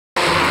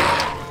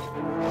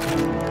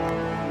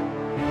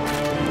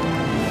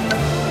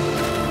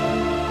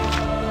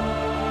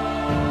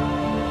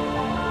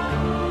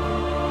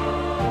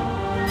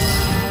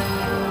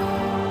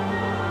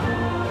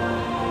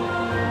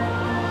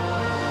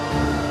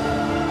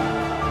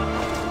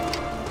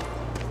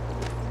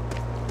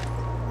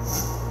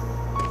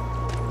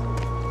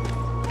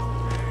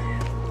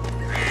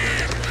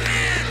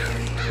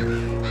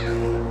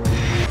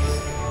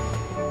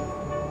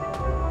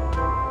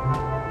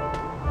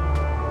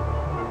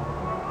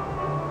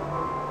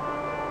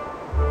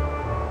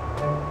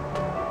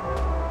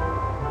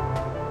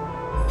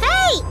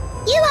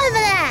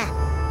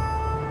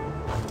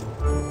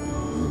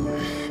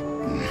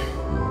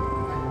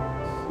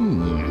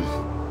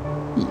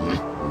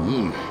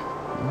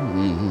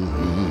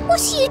What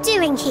are you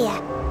doing here?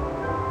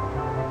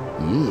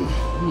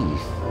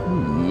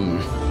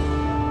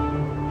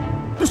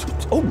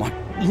 Oh my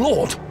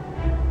lord!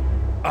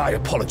 I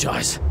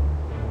apologize.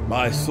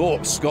 My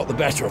thoughts got the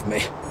better of me.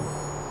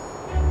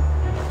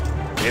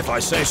 If I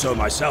say so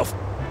myself,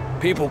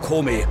 people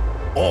call me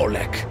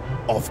Orlek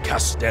of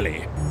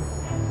Castelli.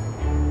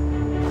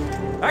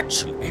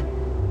 Actually,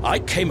 I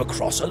came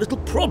across a little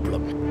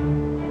problem.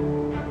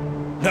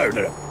 No.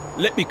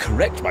 Let me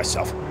correct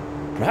myself.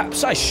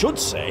 Perhaps I should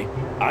say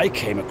I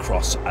came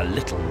across a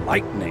little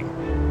lightning.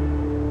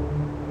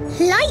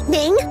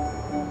 Lightning?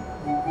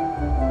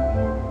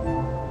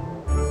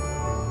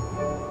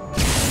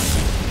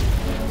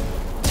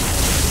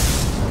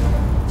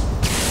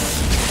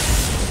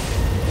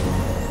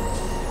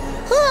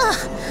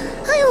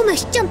 I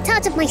almost jumped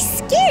out of my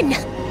skin!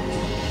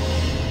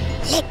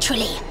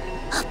 Literally,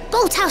 a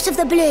bolt out of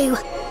the blue.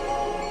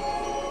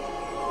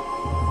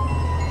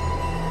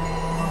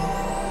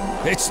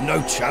 It's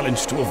no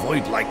challenge to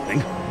avoid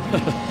lightning.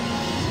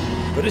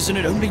 But isn't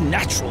it only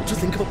natural to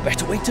think of a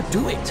better way to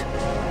do it?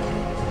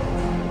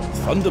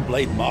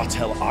 Thunderblade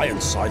Martel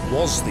Ironside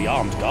was the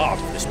armed guard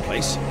of this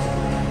place.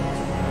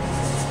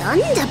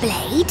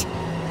 Thunderblade?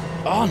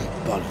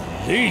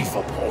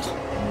 Unbelievable!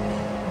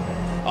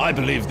 I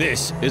believe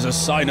this is a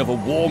sign of a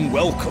warm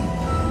welcome.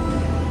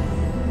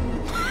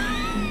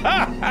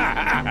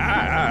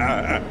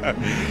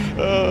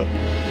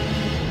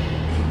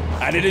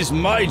 And it is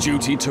my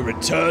duty to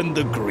return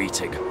the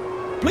greeting.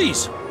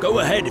 Please, go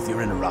ahead if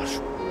you're in a rush.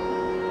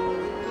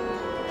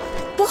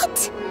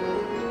 What?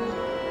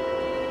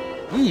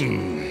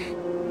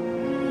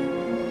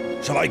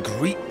 Shall I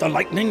greet the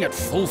lightning at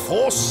full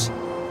force?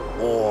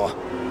 Or...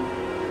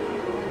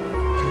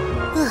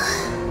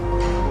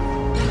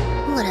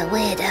 What a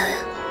weirdo.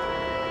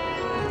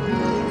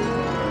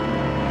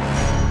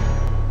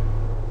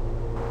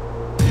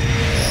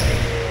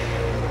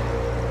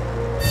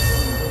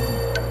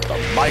 The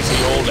mighty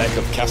Orlek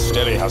of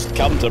Castelli has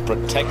come to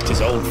protect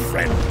his old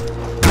friend.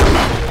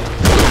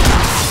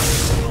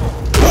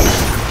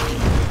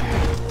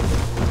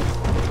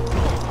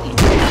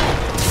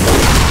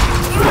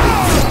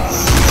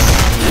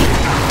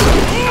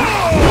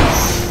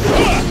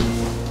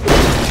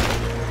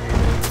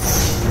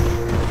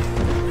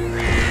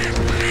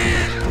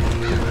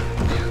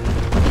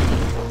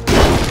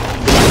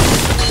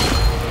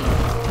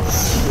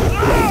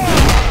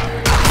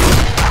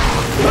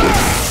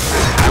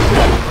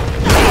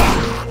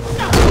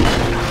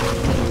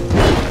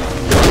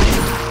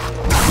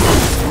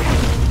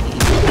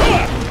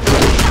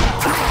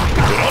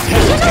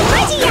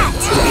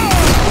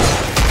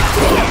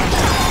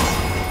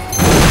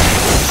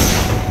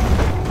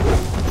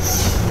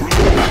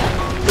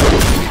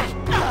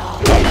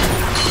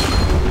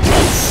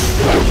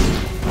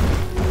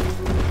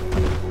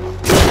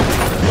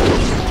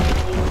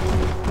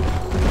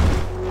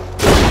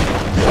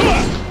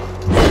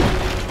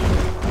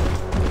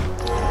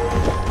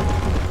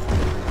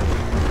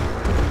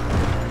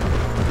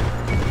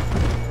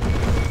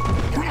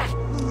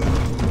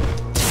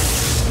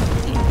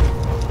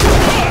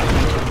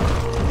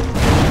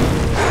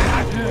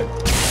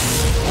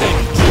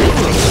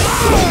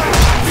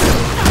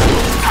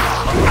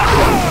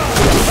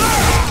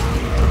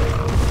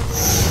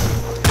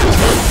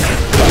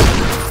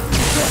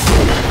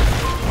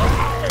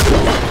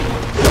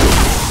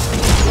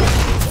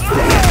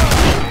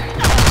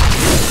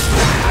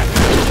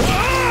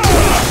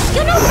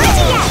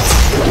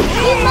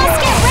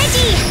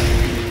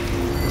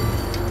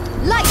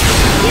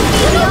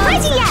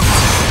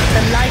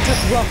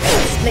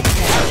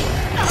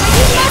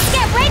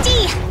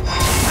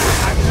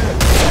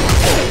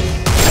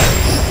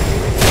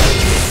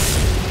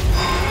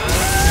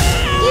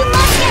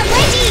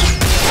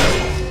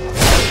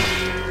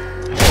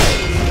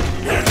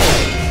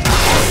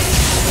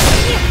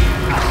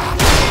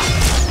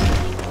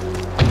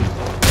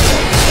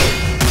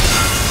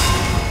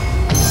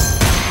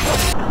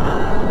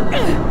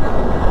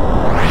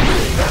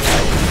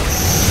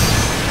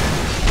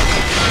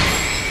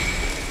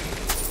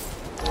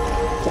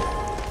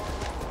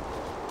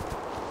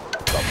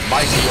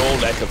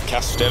 Orlek of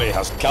Castelli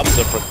has come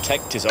to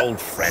protect his old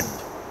friend.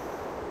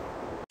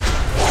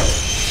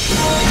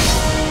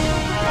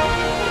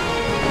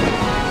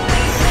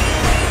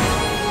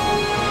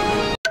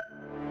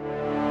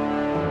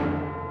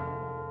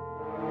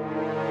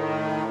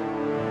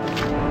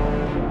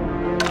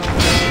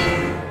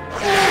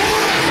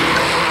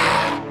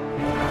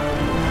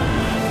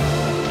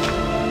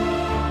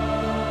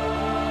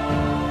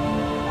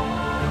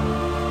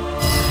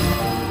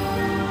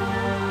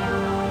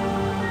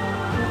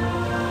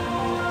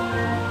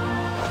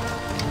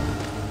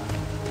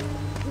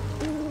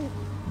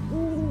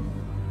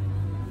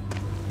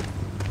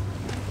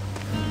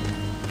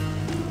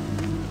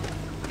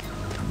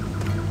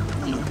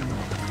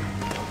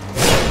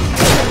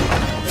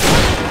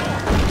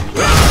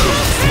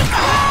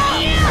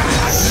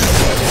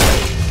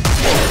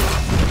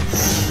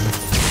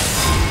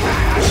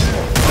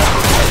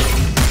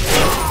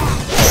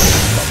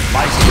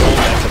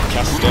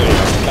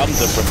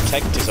 come to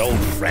protect his old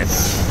friend.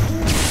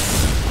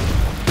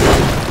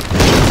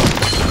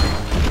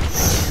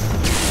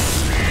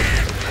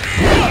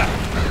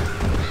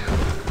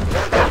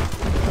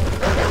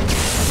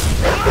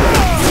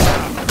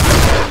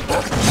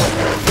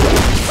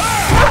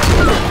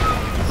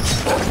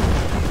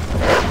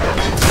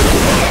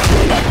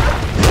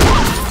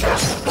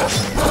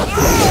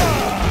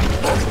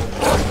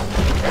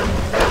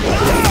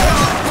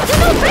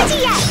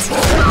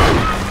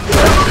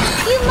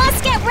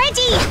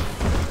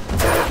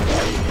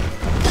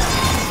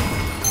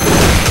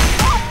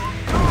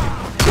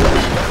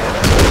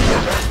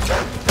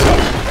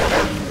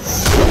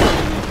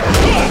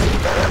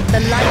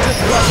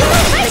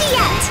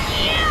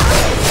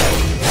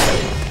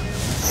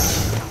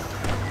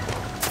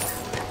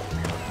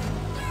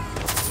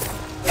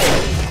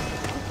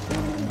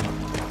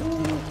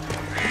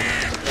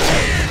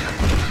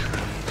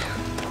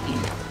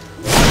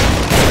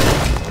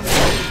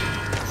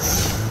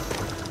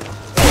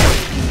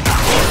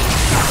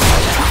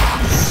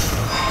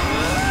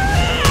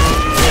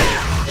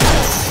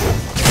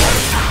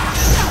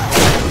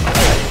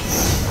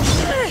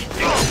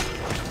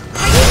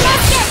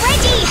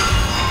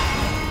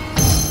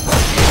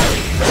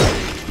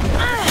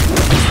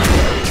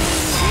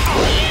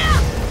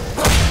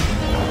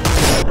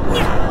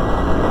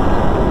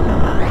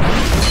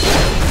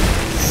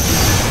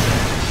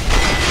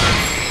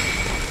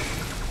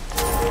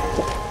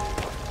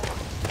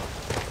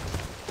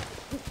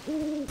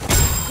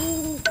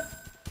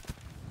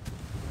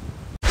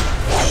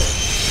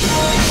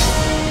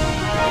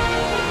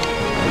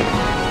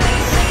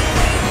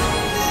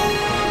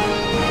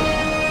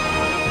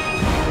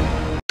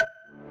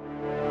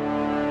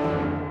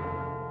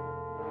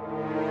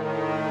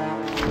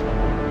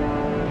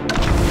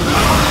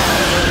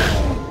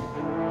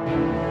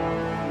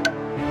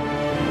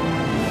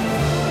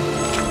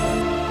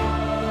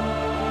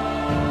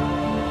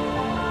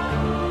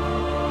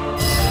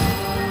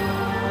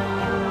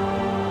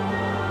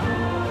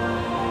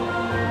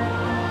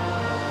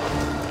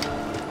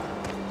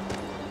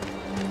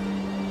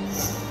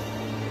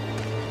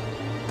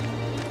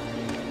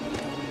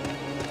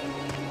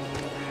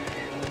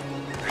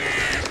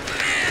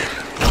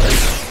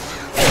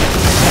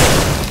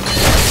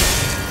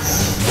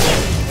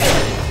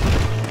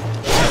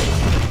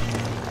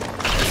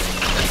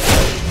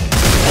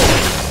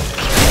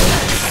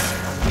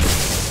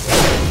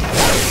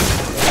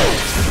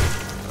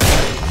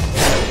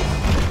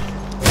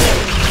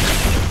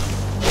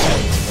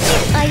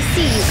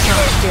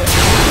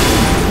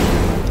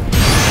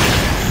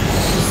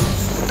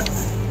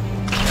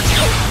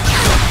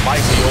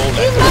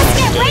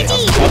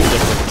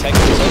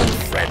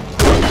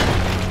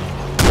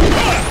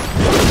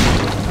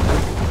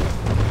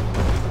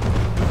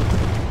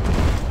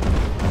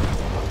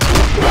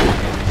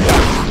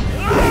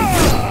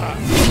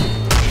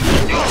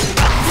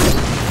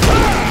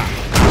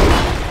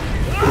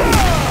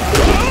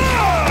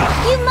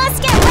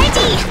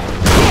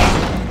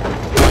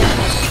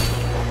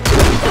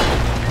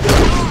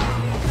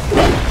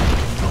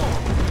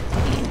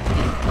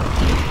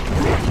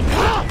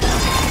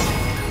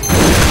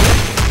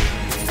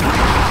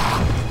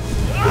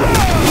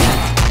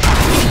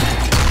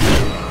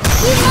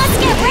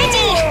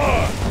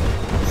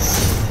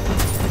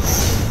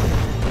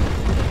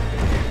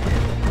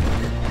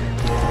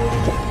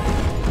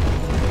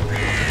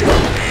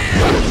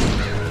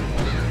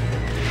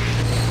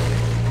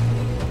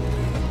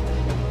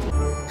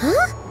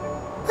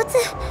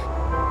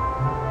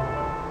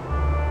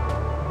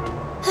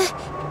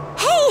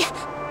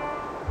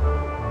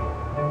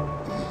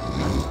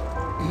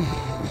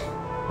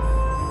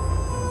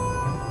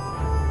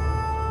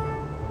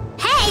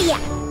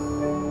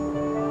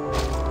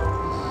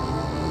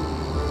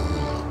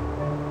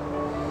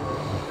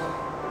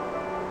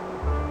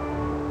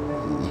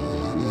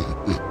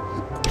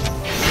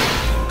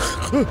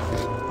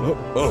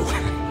 Oh.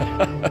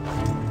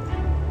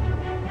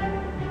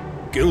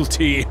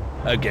 Guilty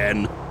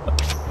again.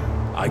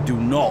 I do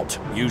not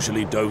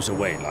usually doze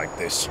away like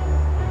this.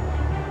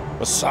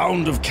 The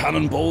sound of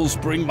cannonballs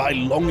bring my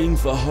longing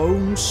for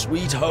home,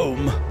 sweet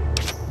home.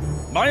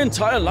 My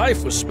entire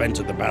life was spent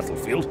at the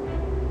battlefield,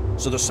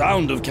 so the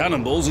sound of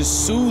cannonballs is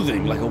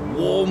soothing like a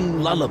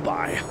warm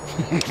lullaby.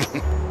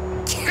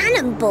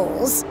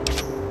 Cannonballs?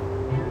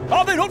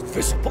 Are they not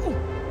visible?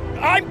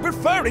 I'm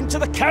referring to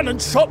the cannon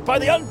shot by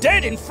the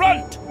undead in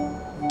front!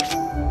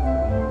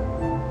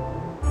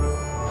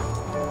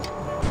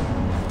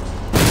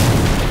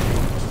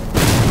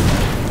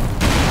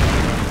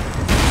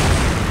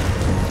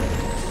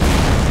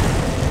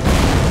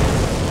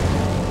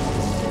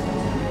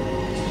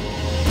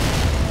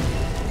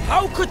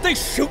 How could they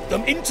shoot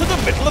them into the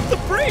middle of the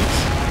bridge?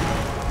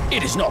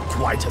 It is not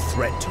quite a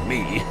threat to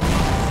me,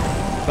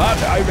 but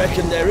I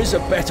reckon there is a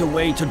better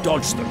way to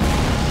dodge them.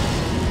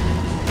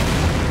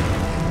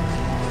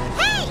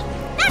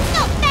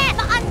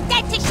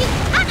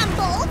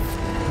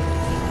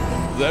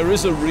 There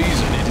is a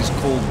reason it is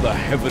called the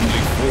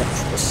Heavenly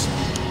Fortress.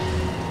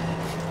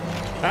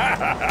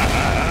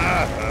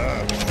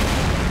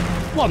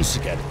 Once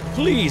again,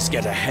 please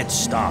get a head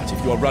start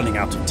if you're running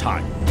out of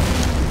time.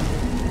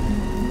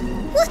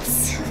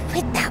 What's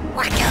with that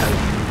wacko?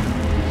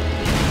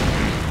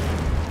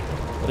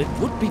 But it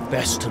would be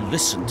best to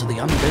listen to the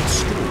undead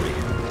story.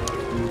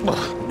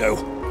 Ugh, no,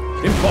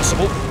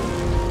 impossible.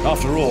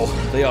 After all,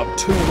 they are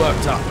too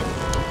worked up.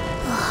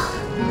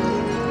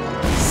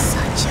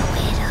 Such a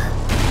weirdo.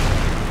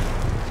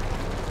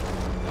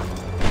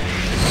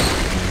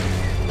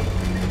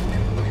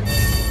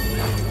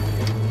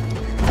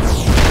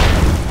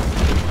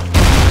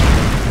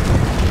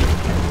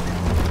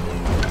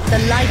 The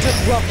light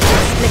of rock is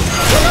split.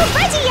 You're not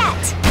ready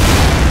yet!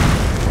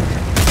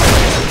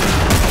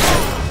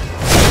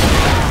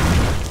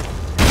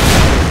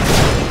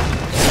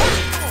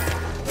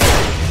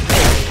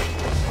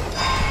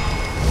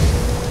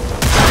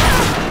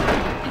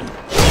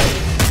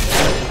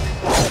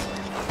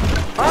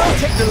 I'll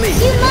take the lead.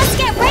 You must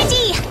get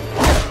ready!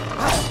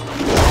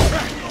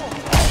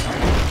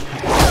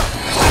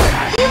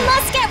 You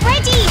must get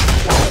ready!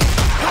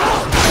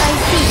 I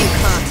see you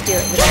can't do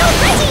it. You're not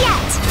ready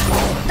yet!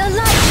 The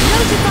light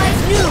notifies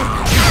noon.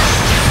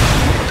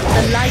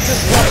 The light of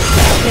rock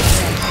is split.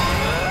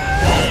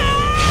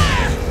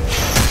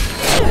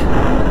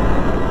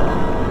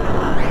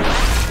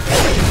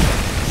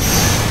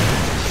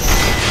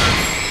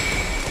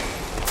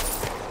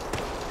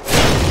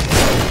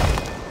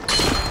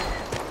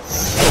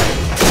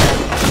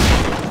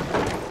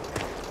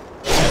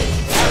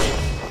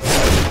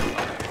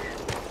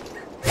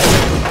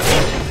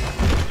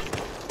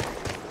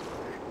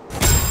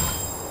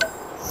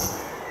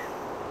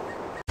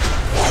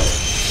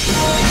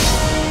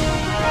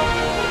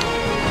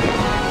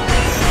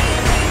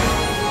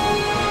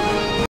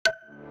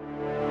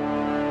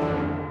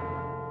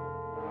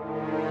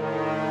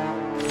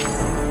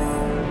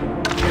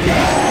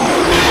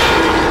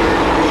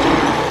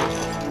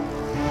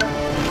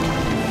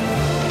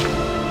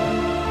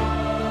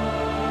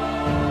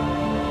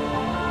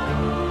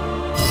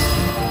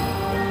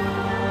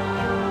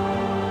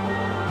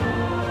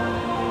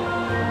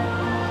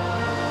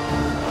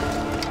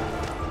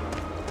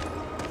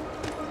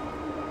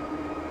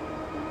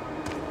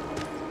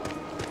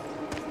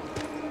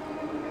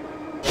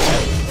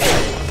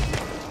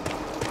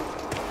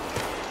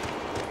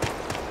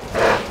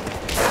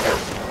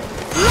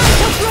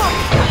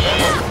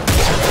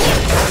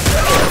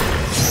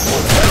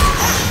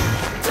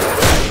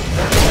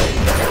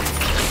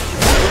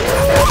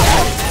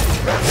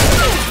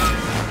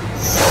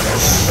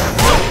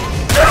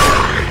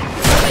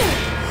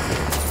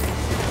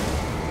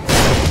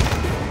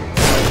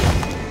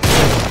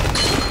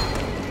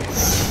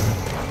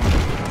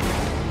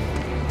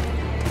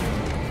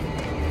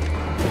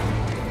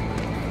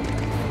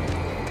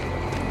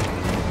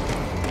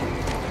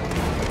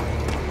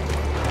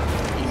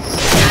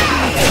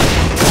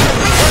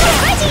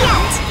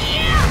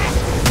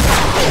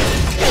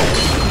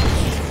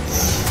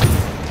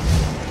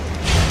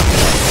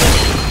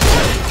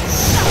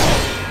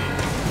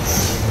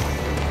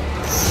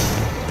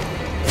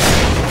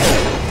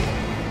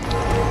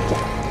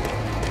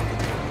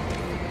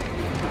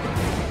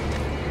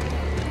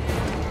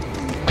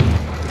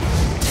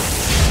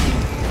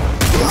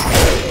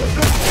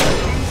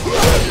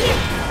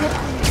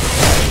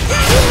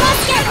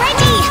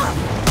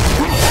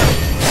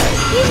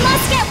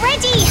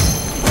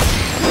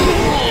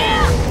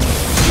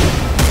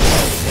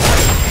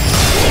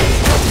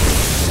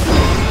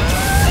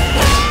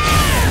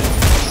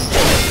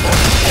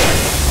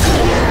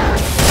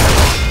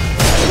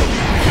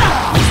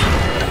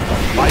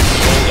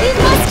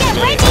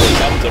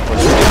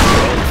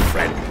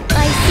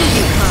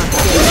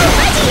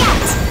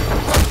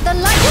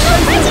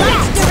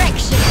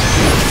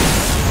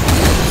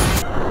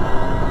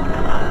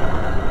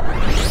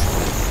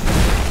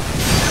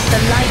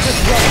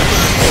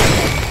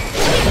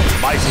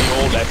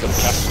 Deck of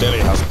Castelli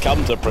has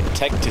come to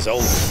protect his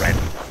old friend.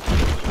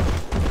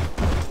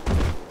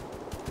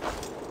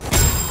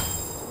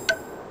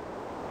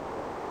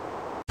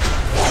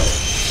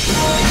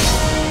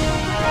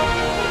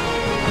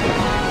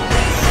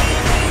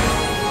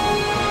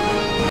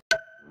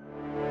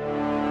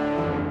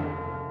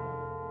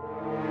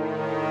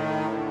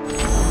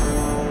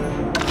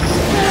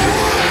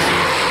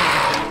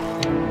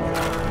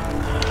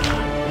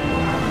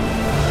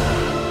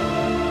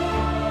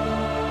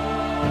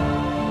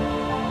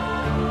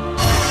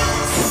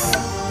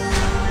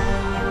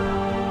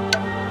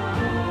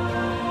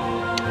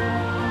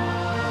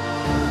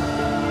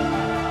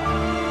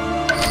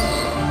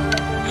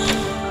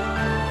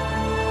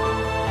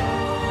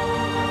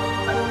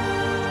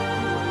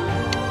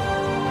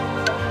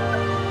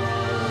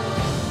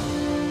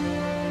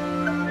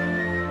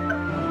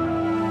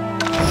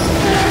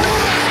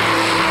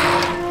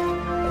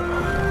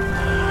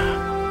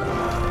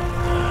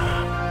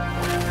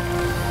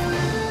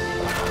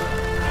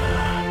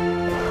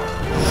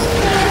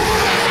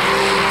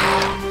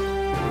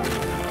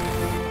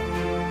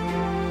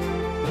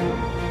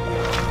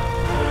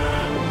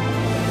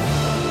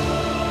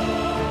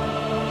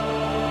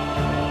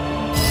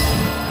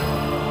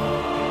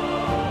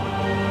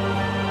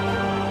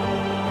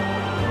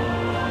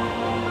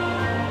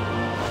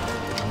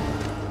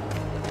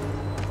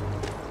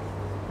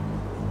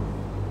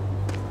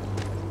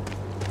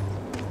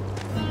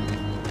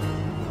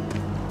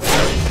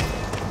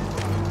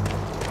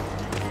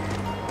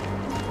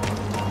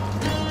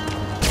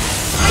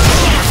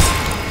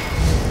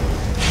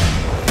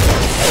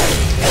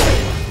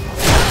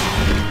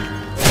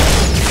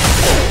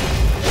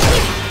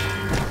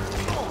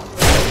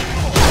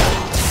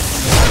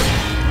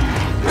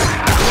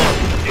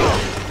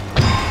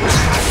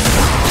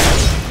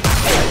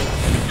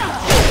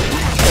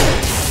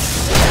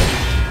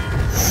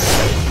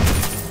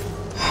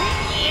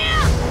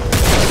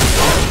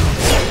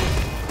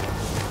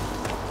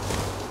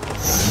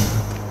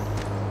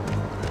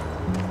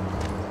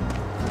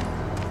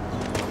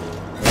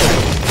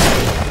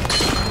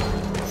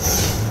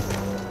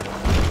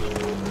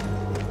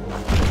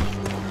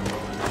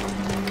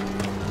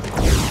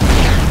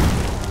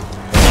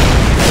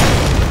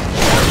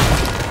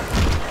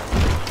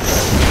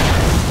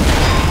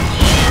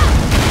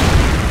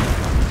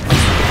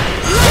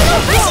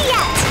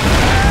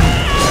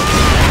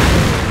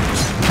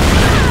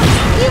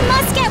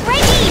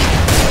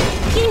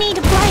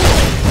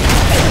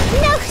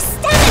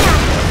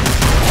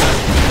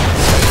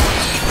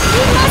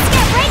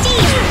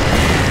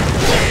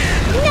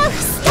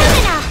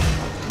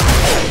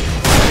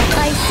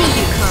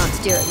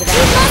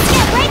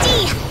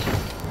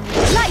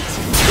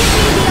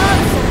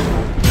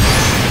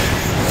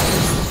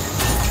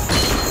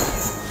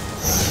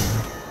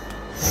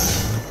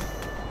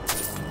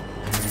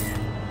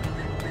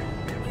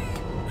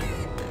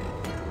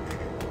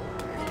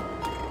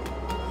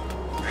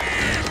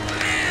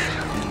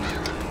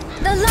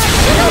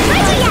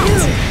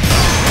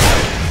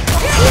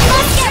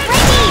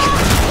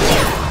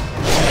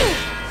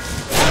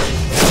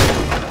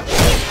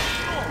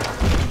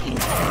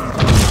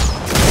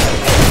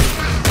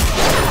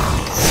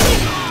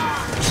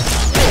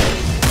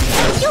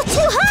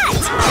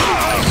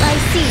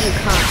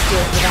 do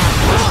it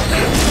without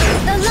me.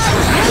 The light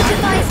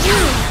notifies you!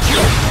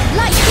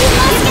 Light, You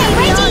must get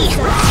ready!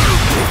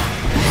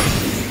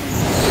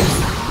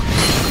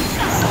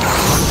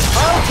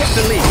 I'll take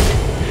the lead.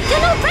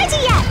 You're not ready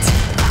yet!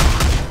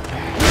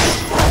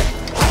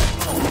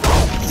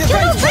 You're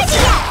not ready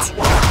yet!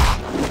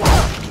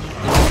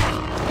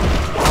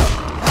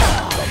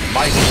 The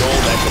mighty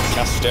old egg of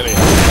Castelli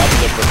has come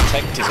to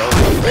protect his old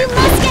You friend.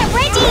 must get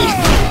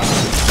ready!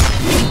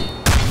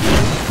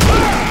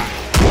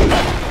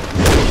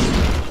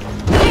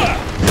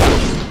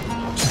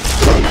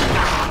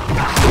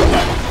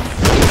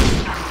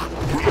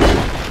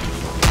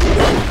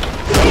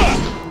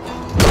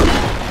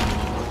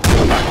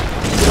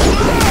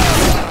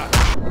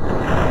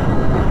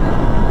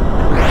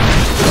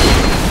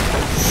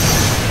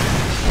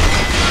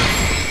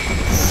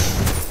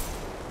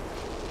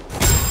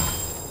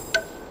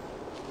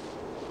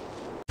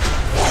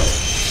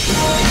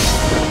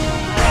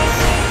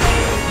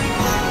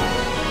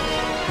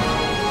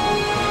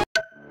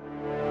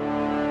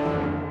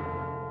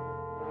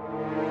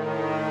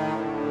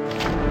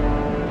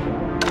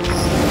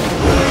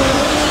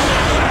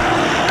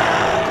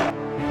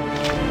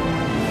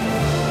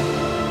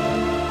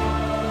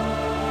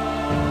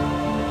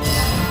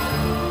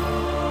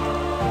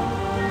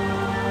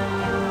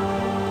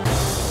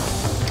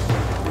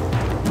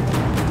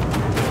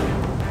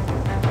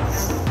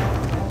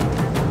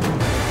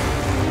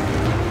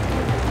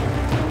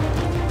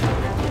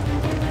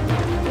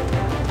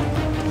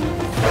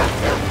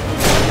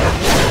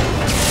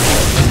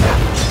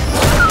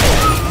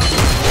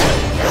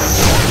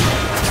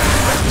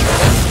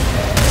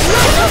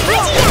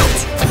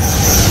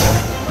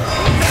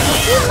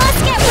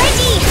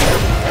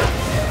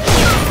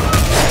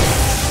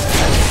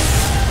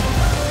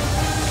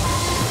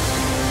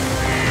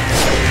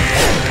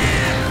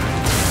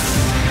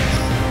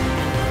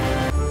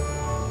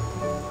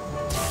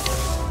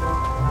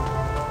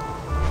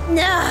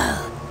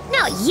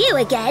 You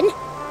again?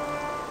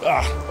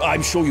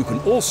 I'm sure you can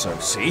also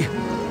see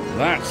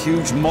that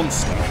huge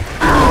monster.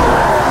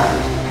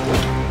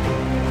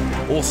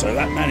 Also,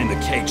 that man in the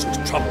cage looks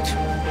troubled.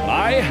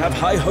 I have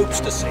high hopes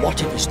to see.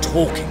 What if he's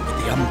talking with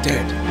the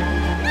undead?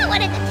 No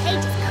one in the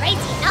cage is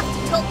crazy enough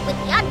to talk with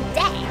the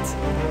undead.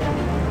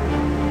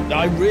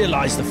 I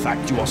realize the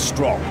fact you are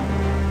strong,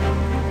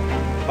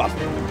 but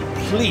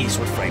please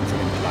refrain from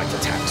impolite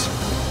attacks.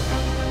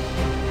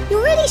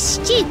 You're really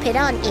stupid,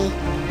 aren't you?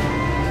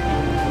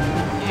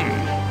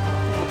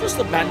 What does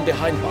the man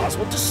behind bars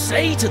want to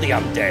say to the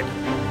undead?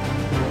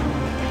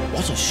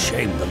 What a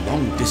shame the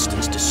long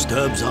distance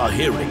disturbs our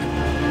hearing.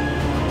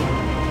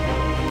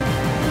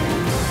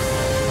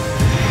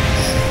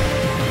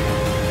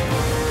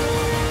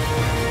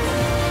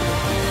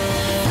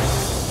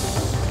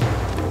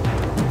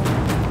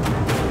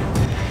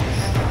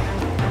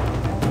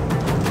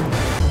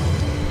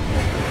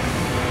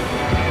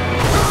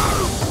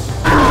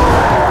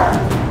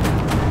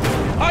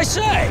 I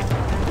say,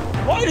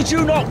 why did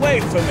you not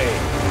wait for me?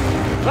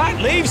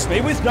 That leaves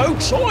me with no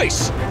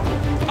choice.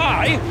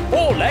 I,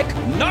 Orlek,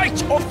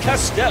 Knight of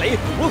Castelli,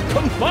 will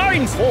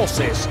combine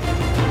forces.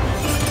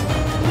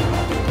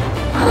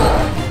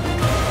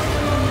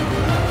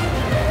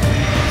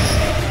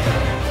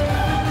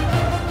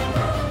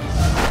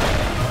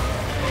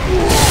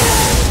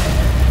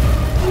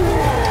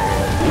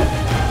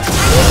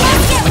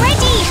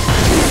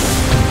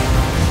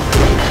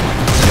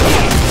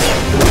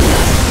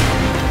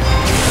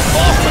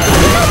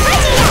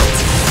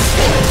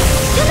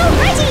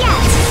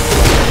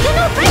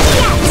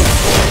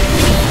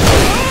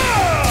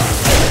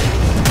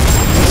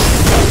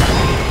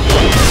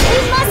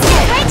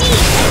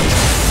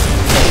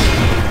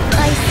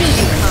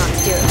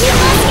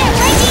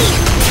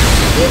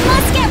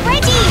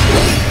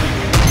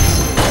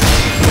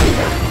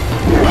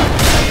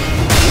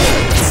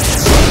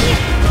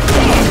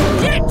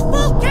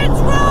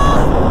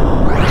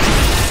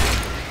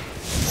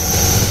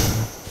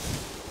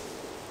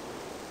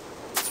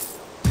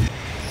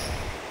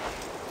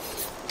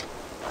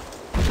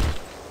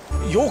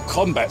 Your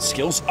combat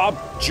skills are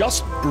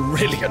just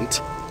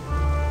brilliant.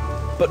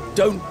 But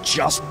don't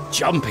just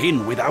jump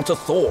in without a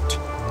thought.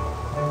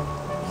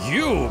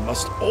 You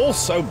must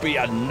also be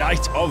a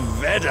Knight of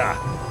Veda.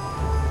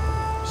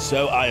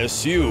 So I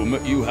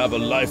assume you have a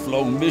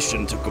lifelong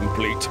mission to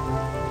complete.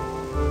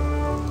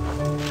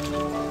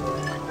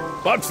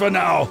 But for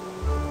now,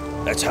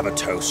 let's have a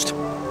toast.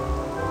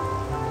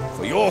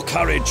 For your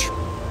courage,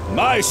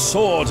 my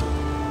sword,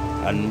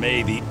 and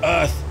may the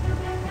earth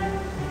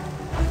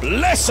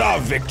bless our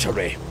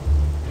victory!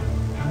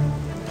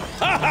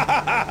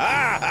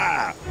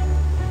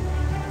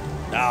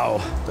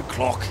 Now, the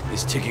clock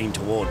is ticking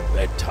toward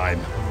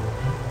bedtime.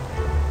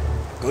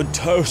 Good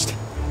toast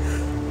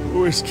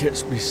always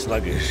gets me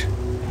sluggish.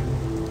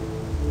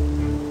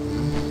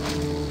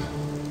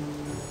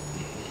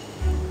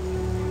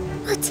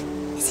 What?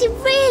 Is he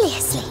really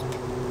asleep?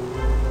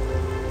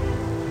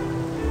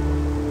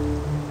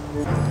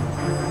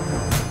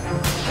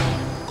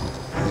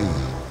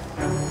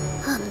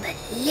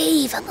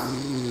 Unbelievable.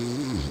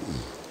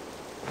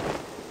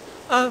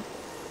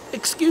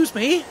 Excuse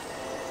me?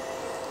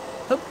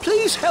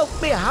 Please help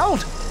me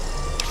out.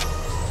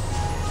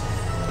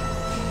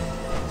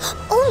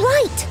 All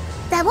right,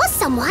 there was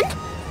someone.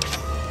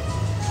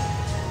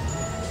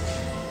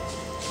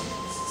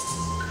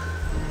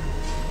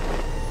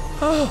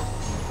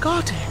 Oh,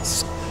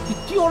 Goddess,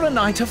 you're a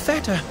Knight of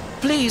VEDA.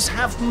 Please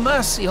have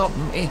mercy on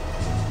me.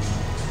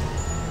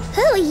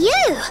 Who are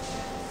you?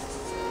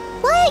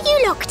 Why are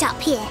you locked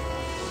up here?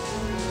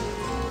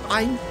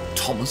 I'm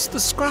Thomas the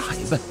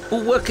Scribe,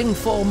 working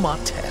for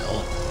Martel.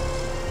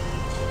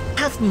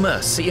 Have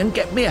mercy and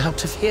get me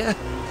out of here.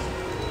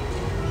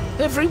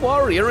 Every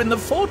warrior in the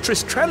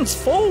fortress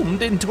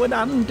transformed into an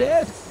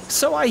undead,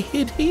 so I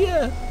hid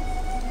here.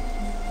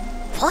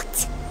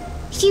 What?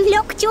 You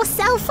locked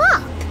yourself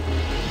up?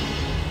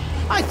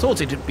 I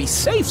thought it'd be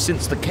safe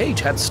since the cage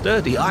had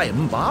sturdy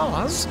iron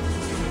bars.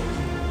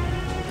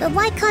 But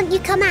why can't you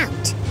come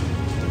out?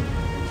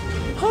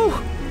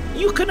 Oh,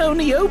 you can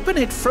only open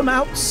it from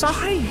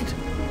outside.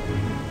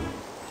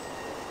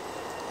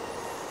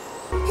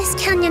 This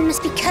canyon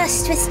must be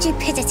cursed with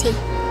stupidity.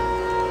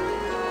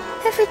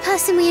 Every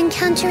person we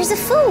encounter is a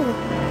fool.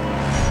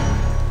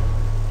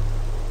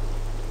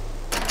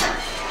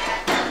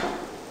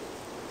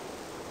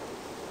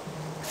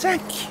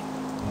 Thank you.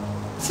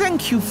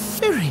 Thank you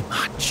very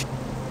much.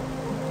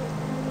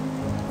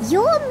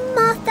 You're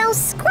Marthel's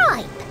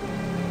scribe?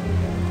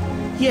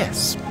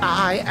 Yes,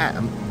 I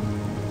am.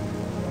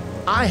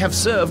 I have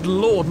served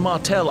Lord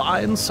Martel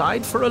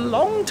Ironside for a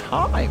long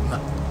time.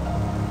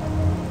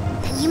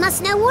 Then you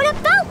must know all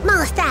about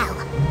Marthel.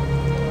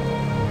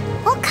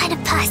 What kind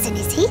of person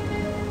is he?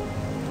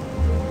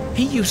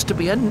 He used to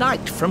be a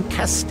knight from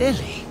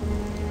Castelli.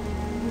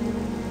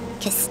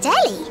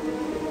 Castelli?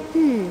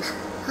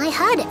 I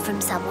heard it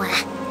from somewhere.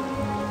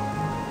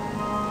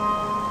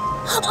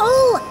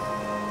 Oh!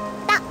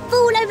 That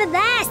fool over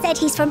there said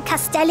he's from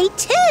Castelli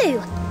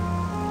too!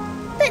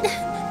 But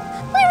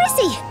where is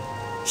he?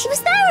 She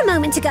was there a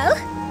moment ago.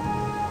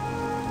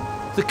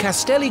 The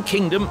Castelli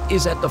kingdom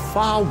is at the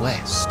far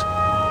west.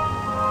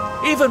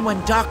 Even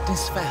when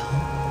darkness fell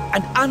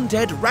and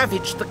undead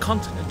ravaged the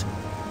continent,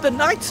 the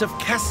knights of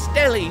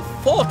Castelli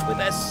fought with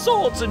their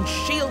swords and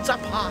shields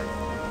up high.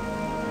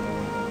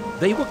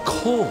 They were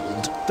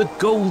called the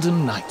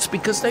Golden Knights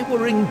because they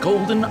were in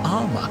golden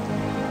armor.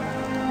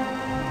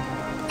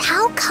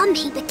 How come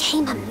he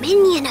became a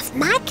minion of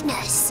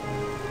Magnus?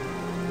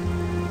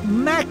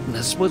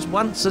 Magnus was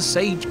once a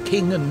sage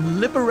king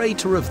and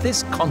liberator of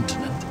this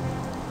continent.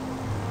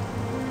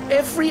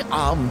 Every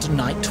armed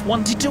knight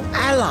wanted to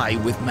ally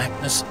with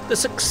Magnus, the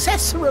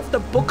successor of the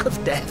Book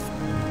of Death.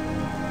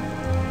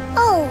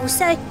 Oh,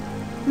 so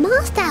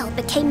Marthel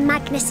became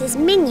Magnus's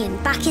minion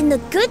back in the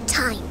good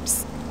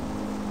times.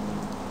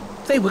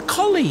 They were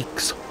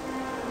colleagues.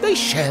 They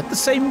shared the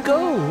same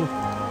goal.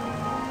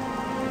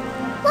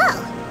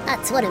 Well,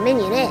 that's what a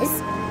minion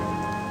is.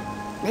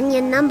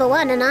 Minion number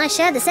 1 and I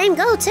share the same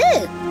goal too.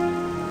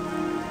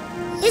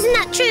 Isn't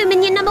that true,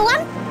 Minion number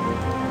 1?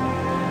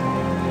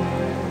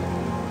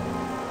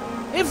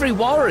 Every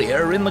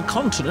warrior in the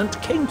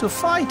continent came to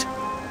fight.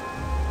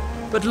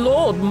 But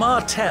Lord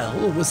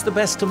Martel was the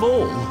best of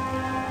all.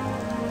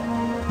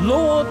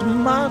 Lord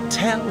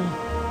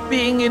Martel,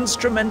 being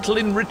instrumental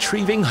in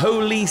retrieving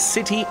Holy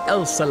City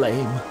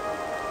Elsalem.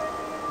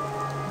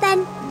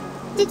 Then,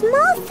 did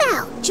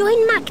Marthel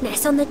join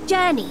Magnus on the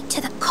journey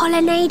to the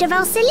colonnade of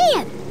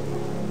Elsalem?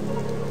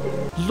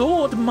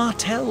 Lord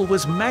Martel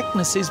was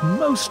Magnus's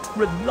most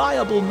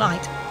reliable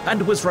knight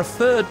and was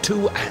referred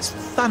to as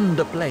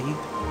Thunderblade.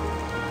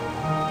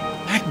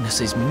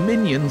 Magnus's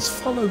minions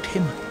followed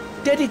him,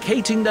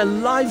 dedicating their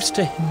lives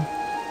to him.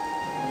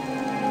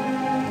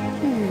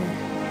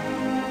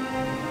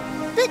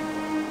 But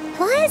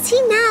why is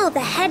he now the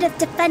head of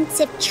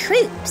defensive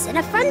troops in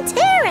a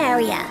frontier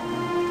area?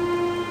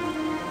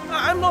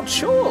 I'm not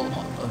sure.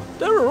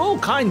 There are all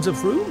kinds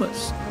of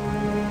rumors.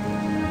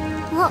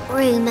 What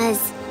rumors?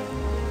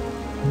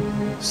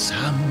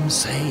 Some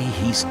say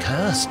he's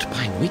cursed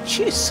by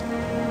witches.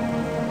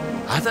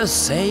 Others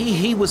say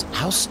he was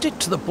ousted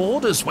to the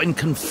borders when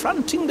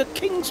confronting the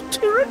king's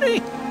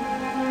tyranny.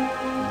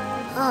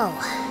 Oh.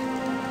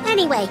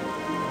 Anyway,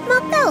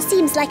 Marthel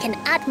seems like an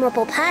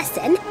admirable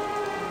person.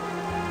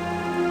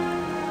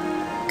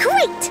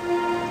 Great!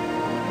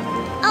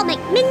 I'll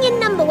make minion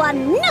number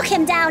 1 knock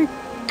him down,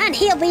 and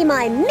he'll be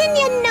my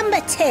minion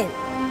number 2.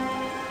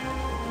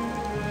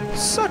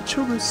 Such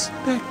a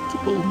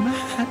respectable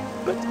man,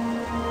 but...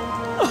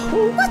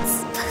 Oh,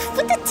 What's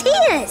with the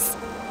tears?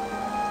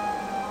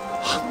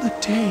 on the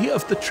day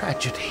of the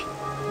tragedy,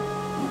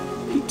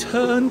 he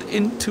turned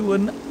into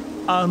an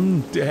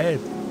undead.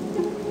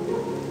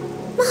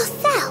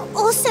 Marthel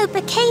also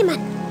became an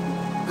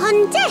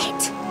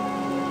undead?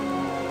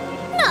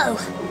 No,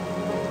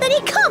 then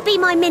he can't be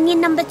my minion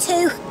number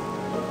 2.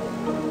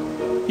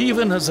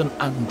 Even as an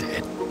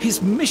undead,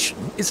 his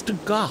mission is to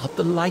guard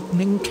the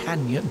Lightning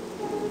Canyon.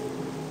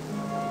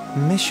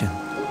 Mission?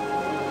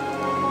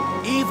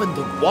 Even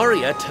the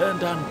warrior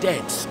turned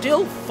undead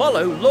still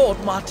follow Lord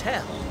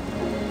Martel.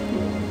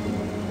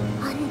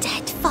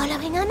 Undead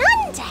following an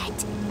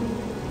undead.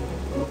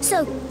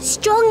 So,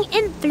 strong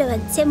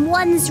influence in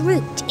one's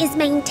root is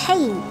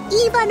maintained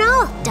even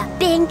after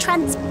being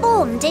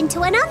transformed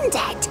into an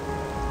undead.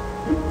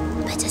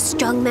 But a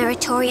strong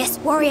meritorious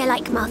warrior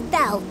like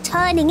Marthel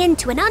turning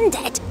into an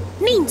undead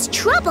means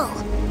trouble.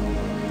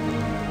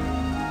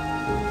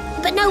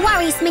 But no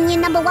worries,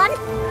 minion number 1.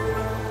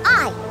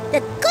 I,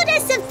 the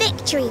goddess of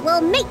victory,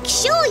 will make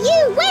sure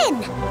you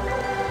win!